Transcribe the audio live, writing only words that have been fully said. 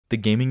The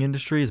gaming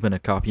industry has been a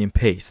copy and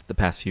paste the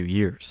past few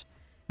years,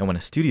 and when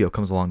a studio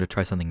comes along to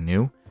try something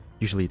new,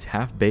 usually it's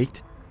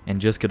half-baked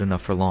and just good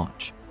enough for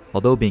launch,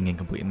 although being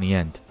incomplete in the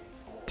end.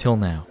 Till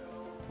now.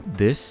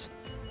 This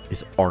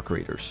is Arc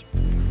Raiders.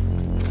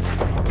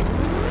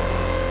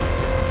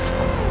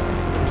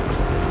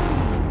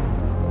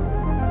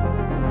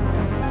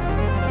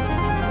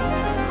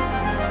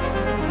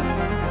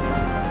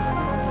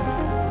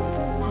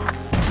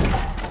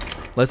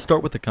 Let's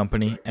start with the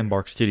company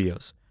Embark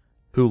Studios,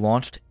 who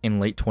launched in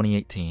late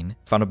 2018,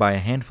 founded by a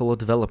handful of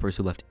developers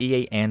who left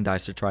EA and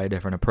DICE to try a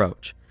different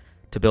approach,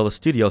 to build a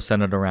studio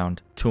centered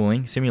around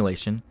tooling,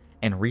 simulation,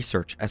 and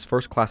research as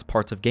first-class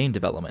parts of game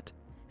development.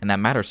 And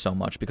that matters so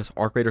much because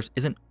Arc Raiders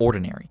isn't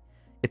ordinary.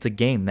 It's a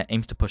game that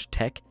aims to push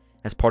tech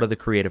as part of the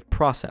creative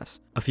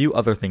process. A few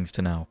other things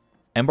to know.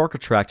 Embark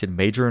attracted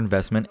major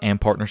investment and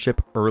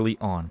partnership early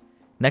on.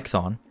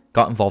 Nexon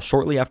got involved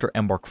shortly after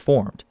Embark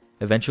formed,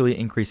 eventually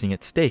increasing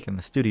its stake in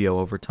the studio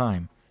over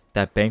time.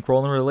 That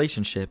bankroll and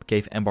relationship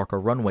gave Embark a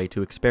runway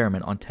to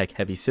experiment on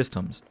tech-heavy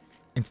systems,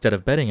 instead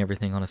of betting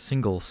everything on a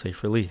single,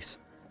 safe release.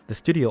 The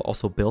studio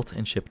also built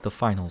and shipped the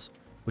finals,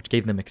 which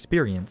gave them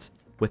experience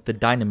with the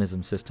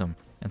dynamism system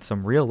and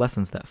some real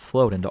lessons that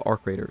flowed into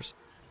Arc Raiders.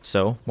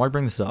 So, why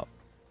bring this up?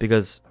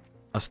 Because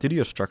a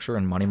studio structure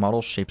and money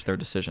model shapes their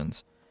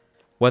decisions.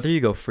 Whether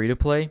you go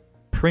free-to-play,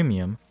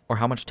 premium, or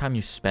how much time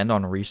you spend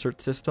on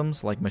research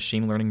systems like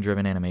machine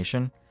learning-driven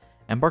animation,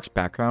 Embark's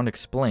background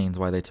explains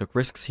why they took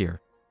risks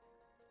here.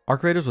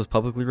 Arc Raiders was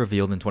publicly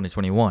revealed in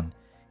 2021,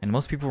 and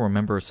most people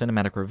remember a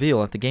cinematic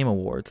reveal at the Game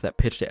Awards that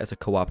pitched it as a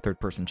co-op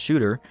third-person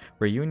shooter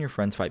where you and your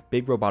friends fight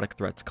big robotic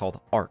threats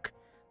called Arc.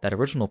 That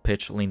original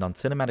pitch leaned on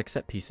cinematic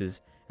set pieces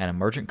and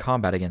emergent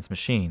combat against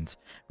machines,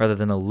 rather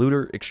than a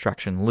looter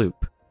extraction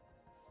loop.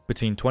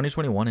 Between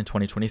 2021 and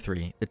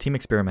 2023, the team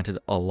experimented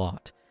a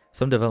lot.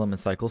 Some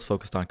development cycles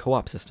focused on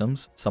co-op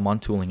systems, some on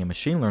tooling and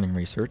machine learning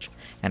research,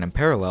 and in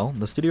parallel,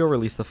 the studio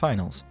released the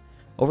finals.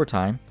 Over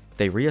time,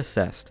 they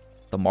reassessed.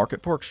 The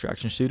market for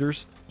extraction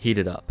shooters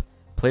heated up.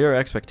 Player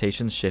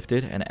expectations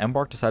shifted, and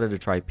Embark decided to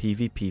try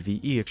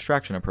PvPvE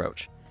extraction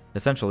approach,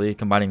 essentially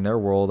combining their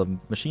world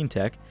of machine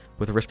tech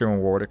with risk and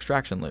reward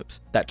extraction loops.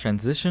 That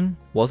transition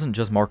wasn't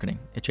just marketing,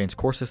 it changed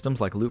core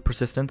systems like loot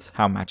persistence,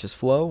 how matches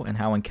flow, and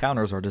how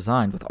encounters are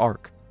designed with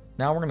Arc.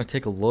 Now we're going to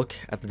take a look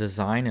at the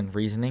design and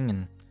reasoning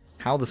and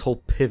how this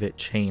whole pivot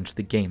changed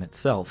the game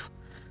itself.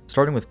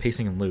 Starting with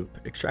pacing and loop,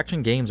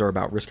 extraction games are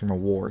about risk and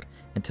reward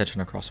and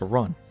tension across a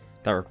run.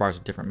 That requires a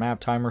different map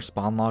timer,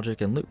 spawn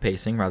logic, and loot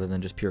pacing rather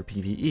than just pure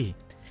PvE.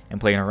 And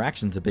play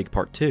interaction's a big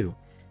part too.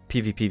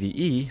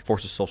 PvPvE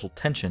forces social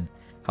tension.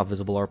 How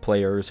visible are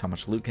players, how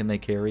much loot can they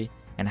carry,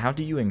 and how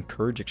do you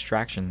encourage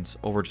extractions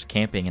over just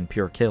camping and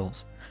pure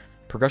kills.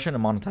 Progression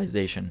and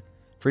monetization.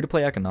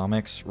 Free-to-play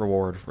economics,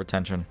 reward,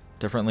 retention,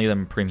 differently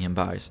than premium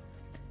buys.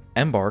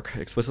 Embark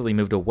explicitly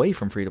moved away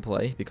from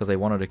free-to-play because they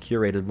wanted a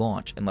curated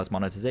launch and less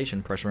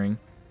monetization pressuring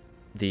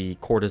the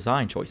core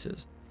design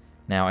choices.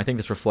 Now, I think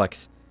this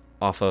reflects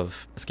off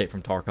of Escape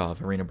from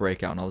Tarkov, Arena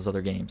Breakout, and all those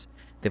other games.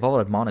 They've all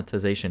had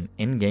monetization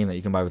in-game that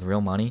you can buy with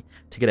real money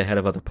to get ahead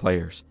of other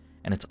players,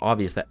 and it's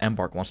obvious that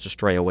Embark wants to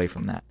stray away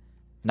from that.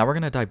 Now we're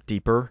going to dive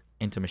deeper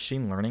into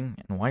machine learning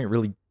and why it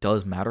really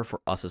does matter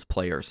for us as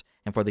players,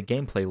 and for the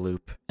gameplay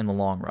loop in the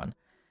long run.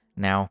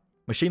 Now,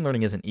 machine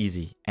learning isn't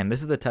easy, and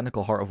this is the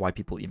technical heart of why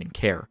people even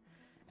care.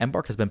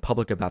 Embark has been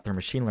public about their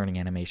machine learning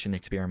animation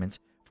experiments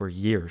for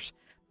years.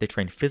 They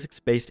train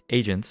physics-based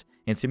agents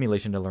in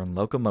simulation to learn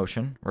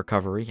locomotion,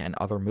 recovery, and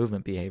other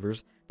movement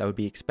behaviors that would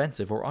be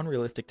expensive or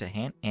unrealistic to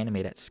hand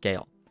animate at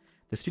scale.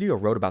 The studio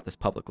wrote about this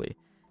publicly.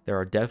 There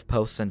are dev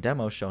posts and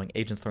demos showing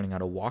agents learning how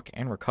to walk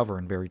and recover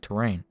in varied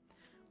terrain.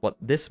 What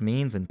this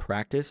means in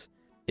practice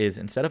is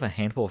instead of a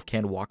handful of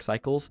canned walk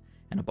cycles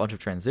and a bunch of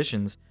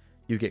transitions,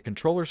 you get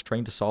controllers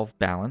trained to solve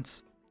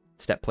balance,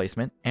 step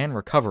placement, and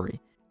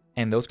recovery.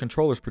 And those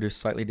controllers produce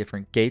slightly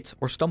different gaits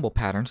or stumble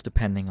patterns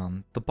depending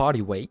on the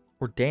body weight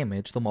or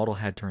damage the model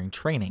had during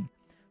training.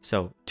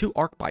 So, two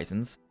Arc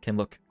Bisons can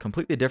look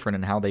completely different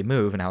in how they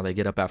move and how they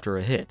get up after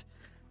a hit.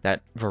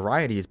 That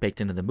variety is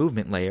baked into the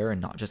movement layer and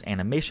not just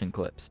animation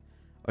clips.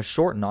 A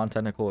short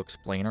non-technical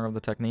explainer of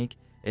the technique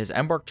is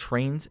Embark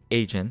trains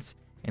agents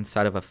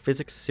inside of a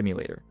physics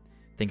simulator.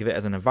 Think of it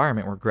as an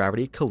environment where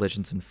gravity,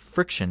 collisions, and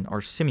friction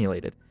are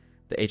simulated.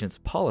 The agent's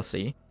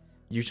policy,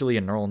 usually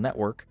a neural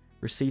network,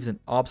 receives an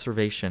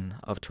observation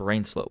of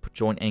terrain slope,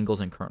 joint angles,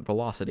 and current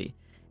velocity,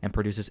 and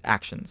produces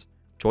actions,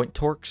 joint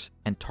torques,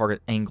 and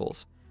target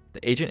angles.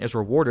 The agent is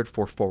rewarded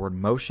for forward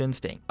motion,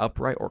 staying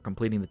upright, or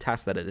completing the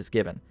task that it is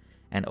given,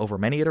 and over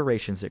many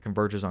iterations it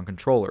converges on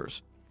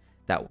controllers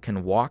that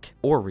can walk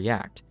or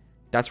react.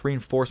 That's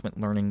reinforcement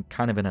learning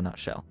kind of in a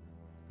nutshell.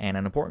 And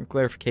an important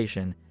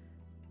clarification,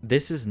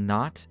 this is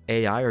not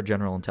AI or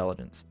general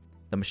intelligence.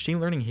 The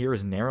machine learning here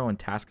is narrow and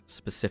task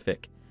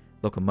specific.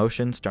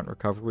 Locomotion, stunt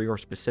recovery, or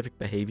specific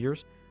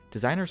behaviors,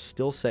 designers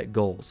still set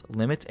goals,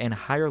 limits, and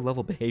higher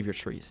level behavior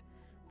trees.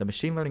 The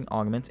machine learning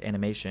augments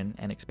animation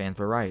and expands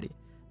variety,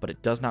 but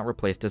it does not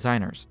replace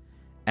designers.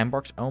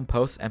 Embark's own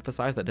posts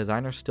emphasize that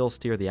designers still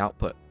steer the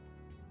output.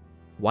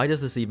 Why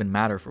does this even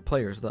matter for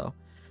players, though?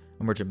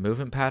 Emergent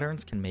movement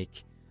patterns can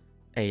make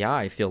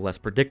AI feel less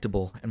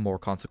predictable and more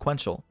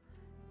consequential.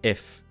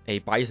 If a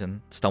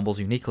bison stumbles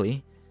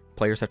uniquely,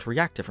 players have to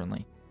react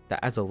differently.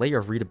 That adds a layer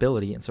of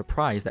readability and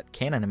surprise that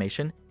can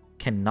animation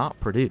cannot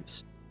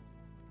produce.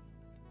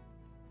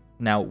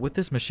 Now, with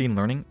this machine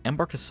learning,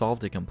 Embark has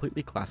solved a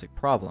completely classic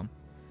problem.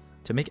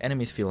 To make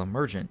enemies feel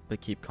emergent but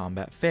keep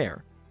combat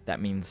fair,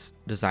 that means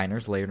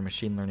designers layered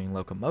machine learning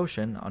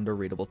locomotion under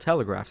readable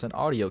telegraphs and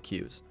audio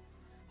cues,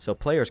 so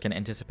players can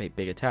anticipate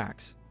big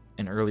attacks.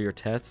 In earlier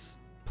tests,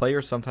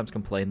 players sometimes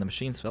complained the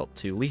machines felt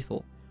too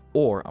lethal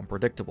or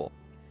unpredictable.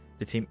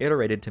 The team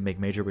iterated to make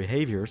major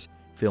behaviors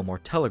feel more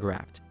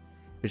telegraphed,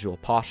 visual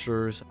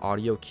postures,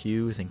 audio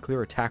cues, and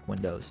clear attack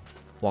windows,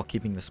 while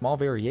keeping the small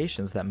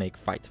variations that make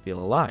fights feel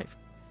alive.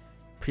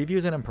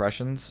 Previews and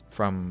impressions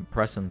from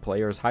press and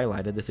players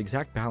highlighted this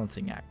exact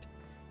balancing act.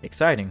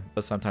 Exciting,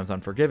 but sometimes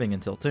unforgiving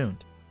until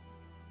tuned.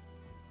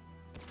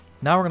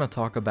 Now we're going to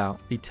talk about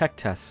the tech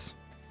tests.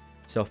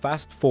 So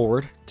fast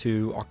forward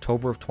to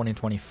October of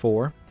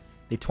 2024,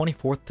 the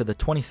 24th to the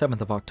 27th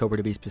of October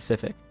to be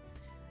specific.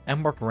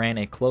 Embark ran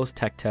a closed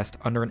tech test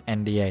under an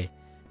NDA.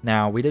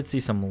 Now, we did see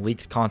some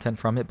leaked content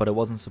from it, but it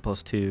wasn't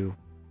supposed to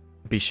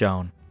be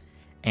shown.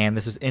 And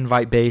this was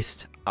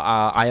invite-based.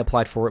 I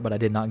applied for it, but I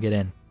did not get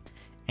in.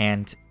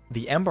 And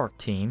the Embark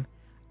team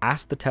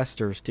asked the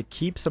testers to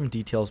keep some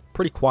details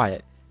pretty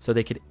quiet so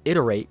they could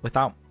iterate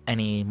without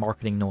any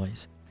marketing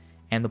noise.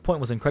 And the point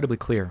was incredibly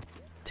clear: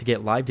 to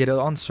get live data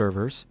on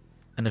servers,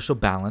 initial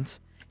balance,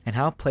 and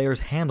how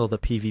players handle the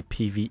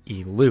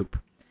PvPvE loop.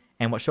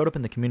 And what showed up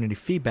in the community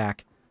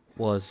feedback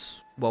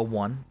was, well,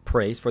 one,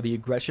 praise for the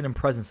aggression and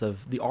presence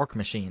of the Arc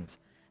machines,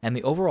 and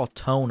the overall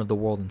tone of the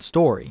world and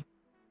story.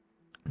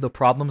 The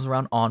problems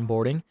around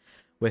onboarding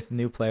with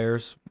new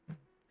players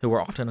who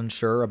were often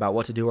unsure about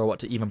what to do or what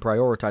to even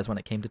prioritize when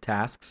it came to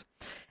tasks,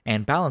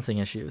 and balancing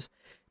issues.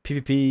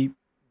 PvP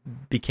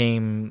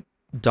became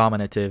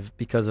dominative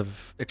because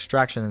of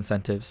extraction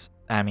incentives.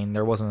 I mean,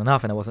 there wasn't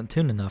enough and it wasn't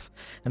tuned enough,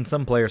 and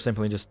some players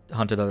simply just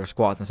hunted other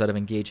squads instead of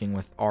engaging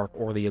with Arc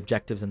or the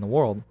objectives in the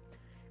world.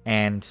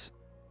 And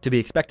to be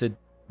expected,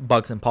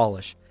 bugs and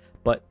polish,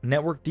 but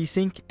network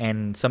desync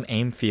and some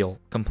aim feel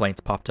complaints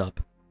popped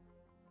up.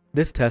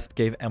 This test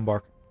gave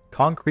Embark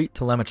concrete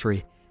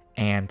telemetry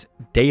and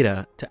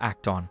data to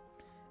act on.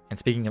 And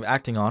speaking of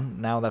acting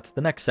on, now that's the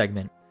next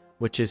segment,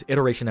 which is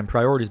iteration and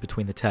priorities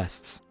between the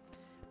tests.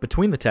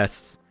 Between the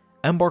tests,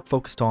 Embark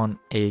focused on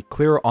a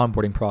clearer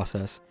onboarding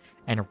process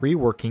and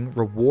reworking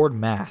reward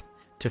math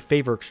to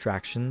favor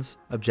extractions,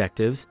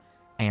 objectives,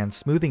 and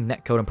smoothing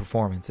netcode and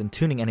performance, and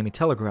tuning enemy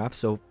telegraphs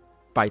so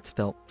fights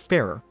felt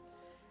fairer.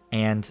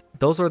 And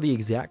those are the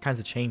exact kinds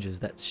of changes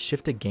that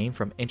shift a game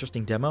from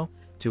interesting demo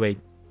to a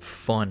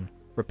fun,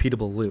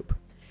 repeatable loop.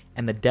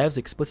 And the devs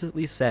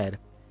explicitly said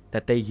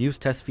that they use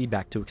test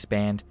feedback to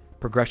expand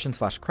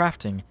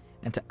progression/crafting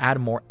and to add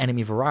more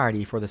enemy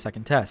variety for the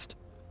second test.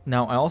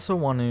 Now, I also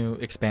want to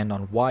expand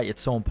on why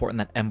it's so important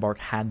that Embark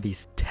had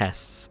these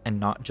tests and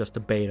not just a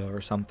beta or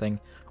something,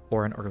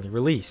 or an early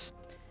release.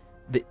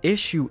 The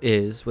issue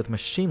is with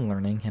machine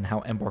learning and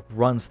how Embark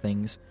runs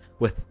things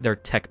with their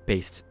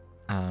tech-based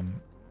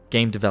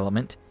game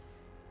development.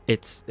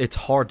 It's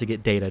hard to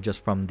get data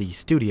just from the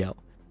studio.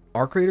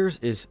 Arc Raiders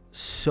is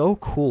so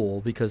cool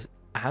because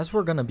as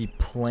we're going to be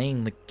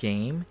playing the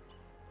game,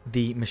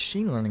 the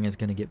machine learning is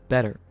going to get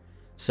better.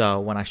 So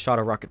when I shot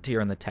a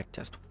Rocketeer in the tech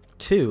test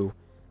 2,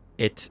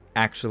 it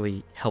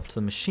actually helped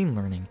the machine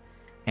learning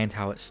and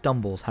how it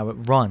stumbles, how it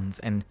runs,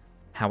 and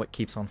how it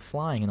keeps on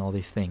flying and all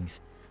these things.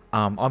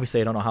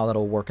 Obviously, I don't know how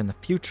that'll work in the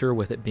future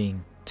with it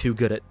being too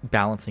good at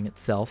balancing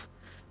itself,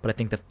 but I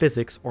think the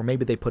physics, or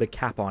maybe they put a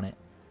cap on it,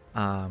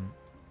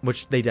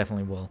 which they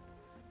definitely will.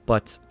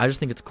 But I just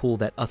think it's cool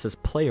that us as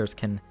players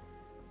can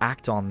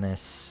act on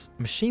this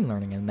machine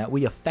learning and that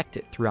we affect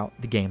it throughout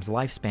the game's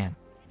lifespan.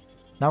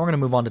 Now we're going to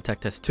move on to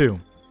Tech Test 2.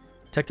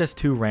 Tech Test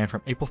 2 ran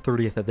from April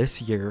 30th of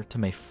this year to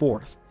May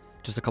 4th,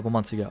 just a couple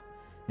months ago.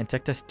 And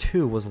Tech Test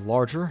 2 was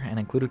larger and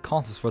included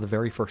consoles for the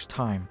very first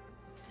time.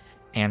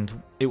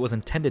 And it was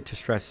intended to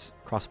stress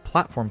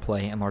cross-platform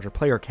play and larger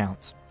player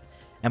counts.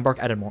 Embark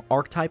added more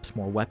archetypes,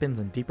 more weapons,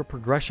 and deeper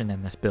progression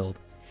in this build.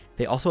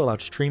 They also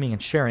allowed streaming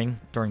and sharing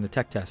during the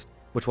tech test,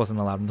 which wasn't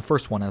allowed in the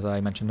first one, as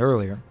I mentioned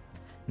earlier.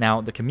 Now,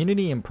 the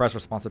community and press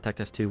response to Tech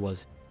Test 2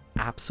 was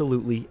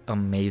absolutely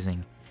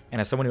amazing. And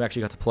as someone who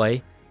actually got to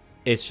play,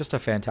 it's just a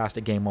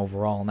fantastic game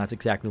overall, and that's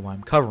exactly why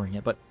I'm covering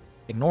it. But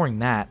ignoring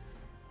that,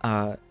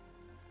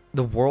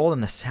 the world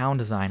and the sound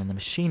design and the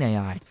machine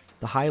AI,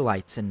 the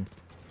highlights, and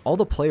all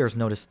the players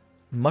noticed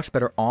much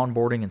better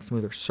onboarding and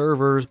smoother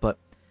servers. But,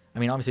 I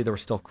mean, obviously there were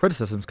still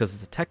criticisms because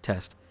it's a tech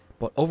test.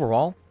 But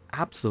overall,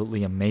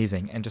 absolutely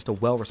amazing, and just a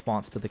well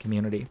response to the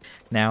community.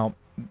 Now,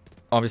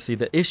 obviously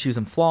the issues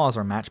and flaws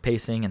are match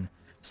pacing, and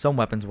some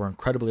weapons were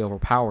incredibly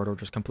overpowered or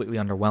just completely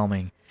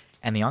underwhelming,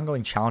 and the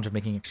ongoing challenge of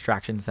making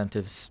extraction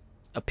incentives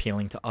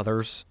appealing to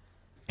others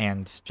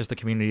and just the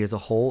community as a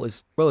whole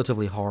is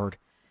relatively hard.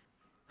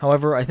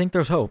 However, I think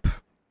there's hope,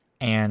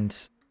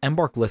 and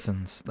Embark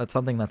listens. That's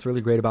something that's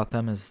really great about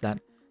them, is that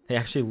they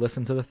actually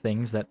listen to the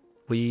things that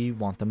we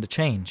want them to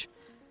change.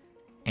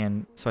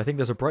 And so I think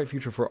there's a bright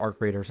future for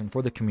Arc Raiders and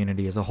for the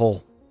community as a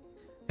whole.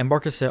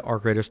 Embark has set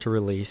Arc Raiders to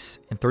release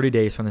in 30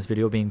 days from this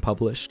video being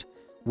published,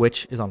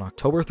 which is on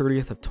October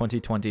 30th of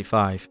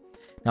 2025.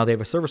 Now they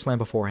have a server slam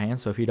beforehand,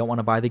 so if you don't want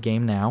to buy the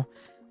game now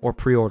or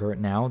pre-order it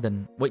now,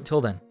 then wait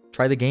till then.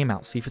 Try the game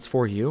out, see if it's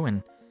for you,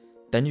 and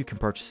then you can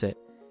purchase it.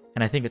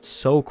 And I think it's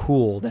so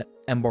cool that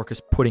Embark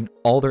is putting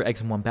all their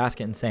eggs in one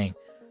basket and saying,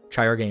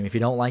 try our game. If you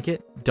don't like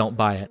it, don't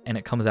buy it, and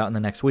it comes out in the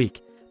next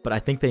week. But I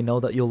think they know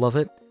that you'll love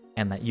it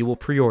and that you will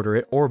pre-order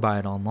it or buy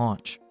it on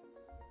launch.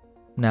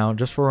 Now,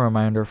 just for a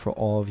reminder for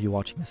all of you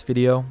watching this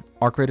video,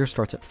 Arc Raiders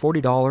starts at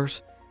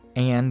 $40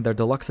 and their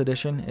deluxe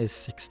edition is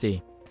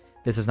 $60.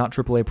 This is not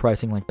AAA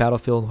pricing like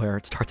Battlefield, where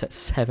it starts at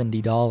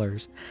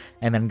 $70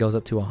 and then goes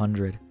up to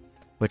 $100,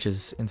 which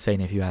is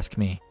insane if you ask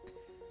me.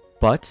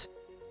 But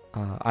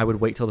I would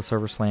wait till the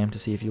server slam to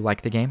see if you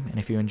like the game, and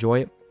if you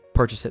enjoy it,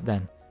 purchase it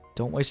then.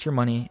 Don't waste your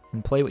money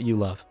and play what you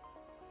love.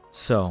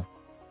 So,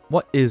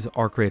 what is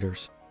Arc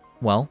Raiders?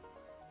 Well,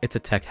 it's a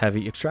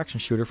tech-heavy extraction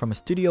shooter from a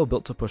studio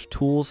built to push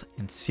tools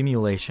and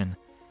simulation.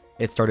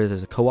 It started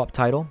as a co-op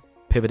title,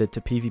 pivoted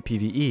to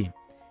PvPvE,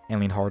 and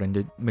leaned hard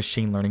into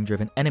machine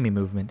learning-driven enemy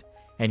movement,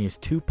 and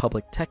used 2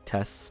 public tech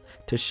tests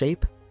to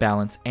shape,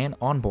 balance, and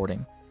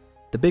onboarding.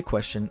 The big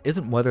question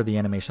isn't whether the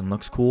animation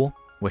looks cool,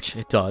 which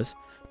it does,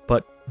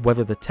 but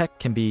whether the tech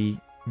can be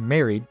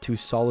married to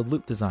solid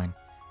loop design,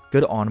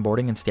 good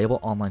onboarding, and stable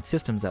online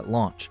systems at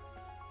launch.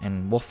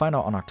 And we'll find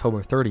out on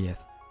October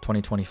 30th,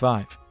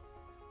 2025.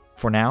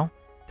 For now,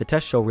 the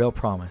tests show real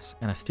promise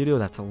and a studio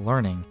that's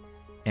learning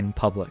in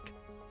public.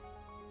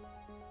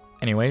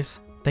 Anyways,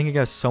 thank you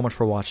guys so much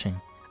for watching.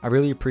 I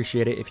really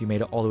appreciate it if you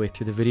made it all the way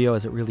through the video,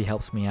 as it really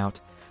helps me out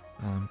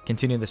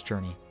continue this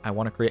journey. I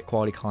want to create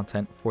quality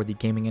content for the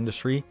gaming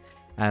industry,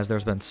 as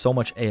there's been so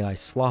much AI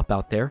slop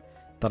out there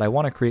that I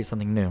want to create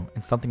something new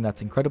and something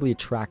that's incredibly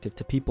attractive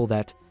to people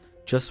that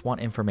just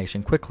want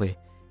information quickly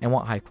and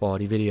want high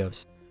quality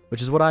videos,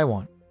 which is what I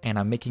want, and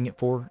I'm making it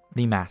for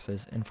the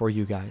masses and for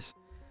you guys.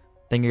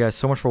 Thank you guys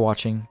so much for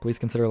watching. Please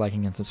consider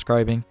liking and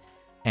subscribing,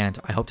 and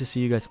I hope to see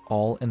you guys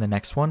all in the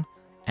next one,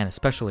 and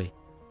especially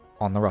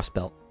on the Rust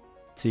Belt.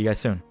 See you guys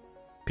soon.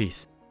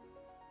 Peace.